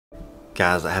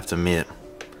Guys, I have to admit,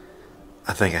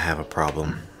 I think I have a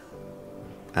problem.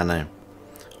 I know.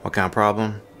 What kind of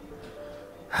problem?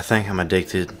 I think I'm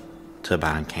addicted to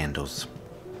buying candles.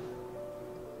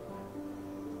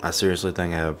 I seriously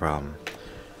think I have a problem.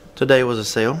 Today was a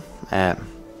sale at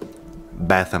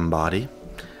Bath & Body.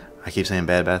 I keep saying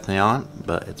Bed Bath & Beyond,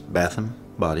 but it's Bath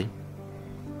 & Body.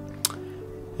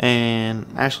 And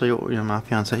actually, you know, my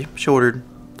fiance, she ordered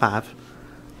 5.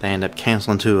 They end up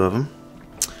canceling 2 of them.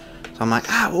 So I'm like,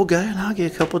 we'll go and I'll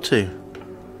get a couple too.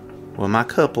 Well, my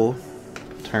couple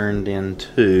turned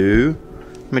into,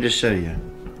 let me just show you.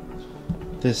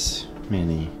 This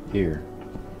many here.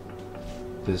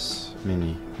 This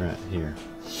many right here.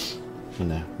 You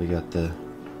know, we got the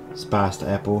spiced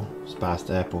apple,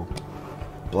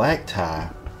 black tie,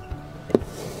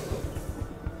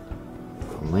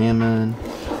 lemon,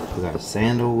 we got a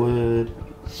sandalwood,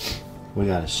 we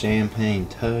got a champagne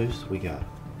toast, we got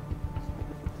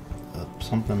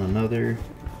another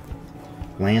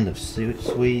land of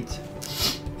sweets,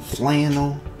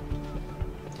 flannel,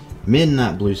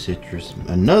 midnight blue citrus,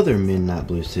 another midnight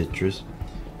blue citrus,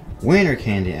 winter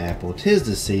candy apple, 'tis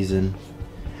the season,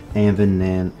 and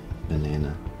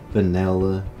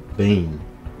vanilla bean.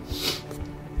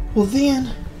 Well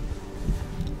then,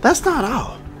 that's not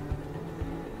all.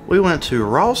 We went to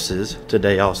Ross's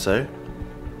today also,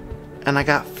 and I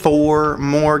got 4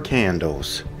 more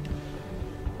candles.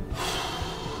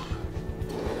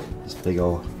 This big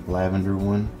old lavender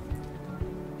one,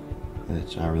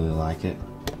 which I really like it.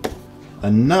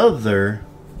 Another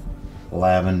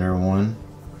lavender one,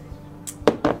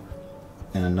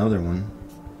 and another one.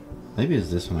 Maybe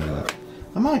it's this one I got.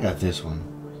 I might have got this one.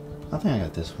 I think I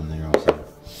got this one there also.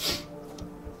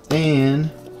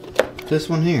 And this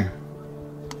one here,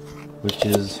 which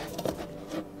is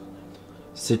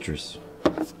citrus.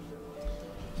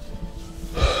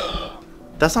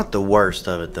 That's not the worst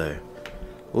of it though.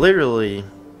 Literally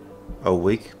a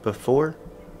week before,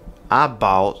 I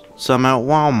bought some at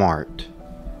Walmart.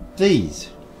 These.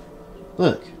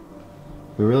 Look.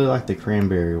 We really like the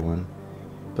cranberry one.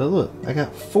 But look, I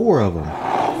got 4 of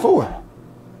them. 4!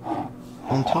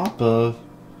 On top of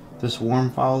this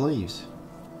warm fall leaves.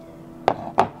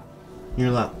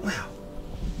 You're like, wow.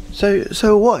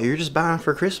 So what? You're just buying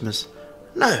for Christmas?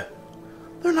 No.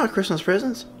 They're not Christmas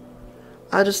presents.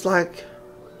 I just like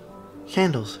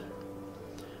candles.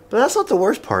 But that's not the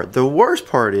worst part. The worst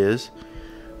part is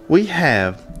we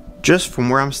have, just from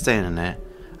where I'm standing at,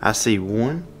 I see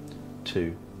 1,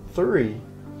 2, 3,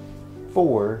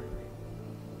 4,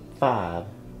 5,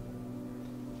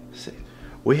 6.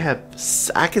 We have,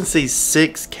 I can see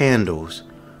 6 candles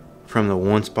from the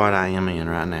one spot I am in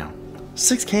right now.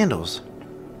 6 candles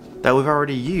that we've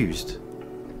already used.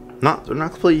 They're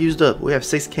not completely used up. We have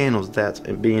 6 candles that's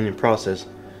being in process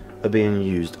of being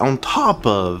used on top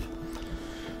of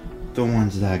the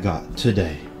ones that I got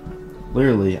today.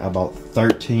 Literally, I bought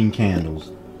 13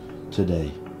 candles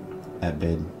today at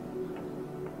bed.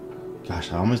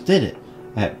 Gosh, I almost did it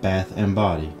at Bath &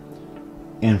 Body.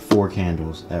 And 4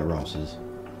 candles at Ross's.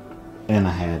 And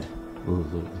I had, ooh,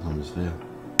 look, I almost fell.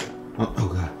 Oh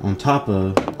god, on top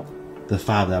of the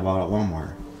 5 that I bought at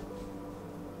Walmart.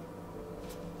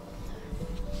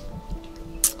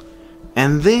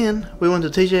 And then we went to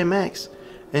TJ Maxx,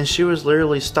 and she was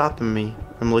literally stopping me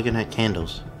from looking at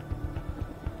candles.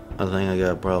 I think I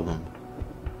got a problem.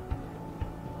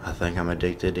 I think I'm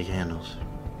addicted to candles.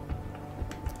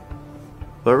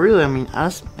 But really, I mean, I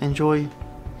just enjoy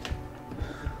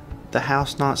the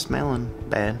house not smelling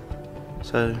bad.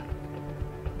 So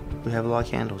we have a lot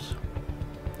of candles.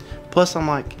 Plus, I'm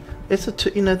like, it's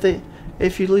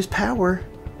if you lose power,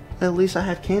 at least I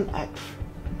have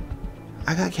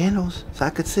I got candles, so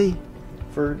I could see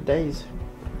for days.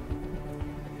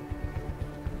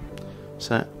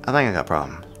 So I think I got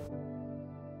problems.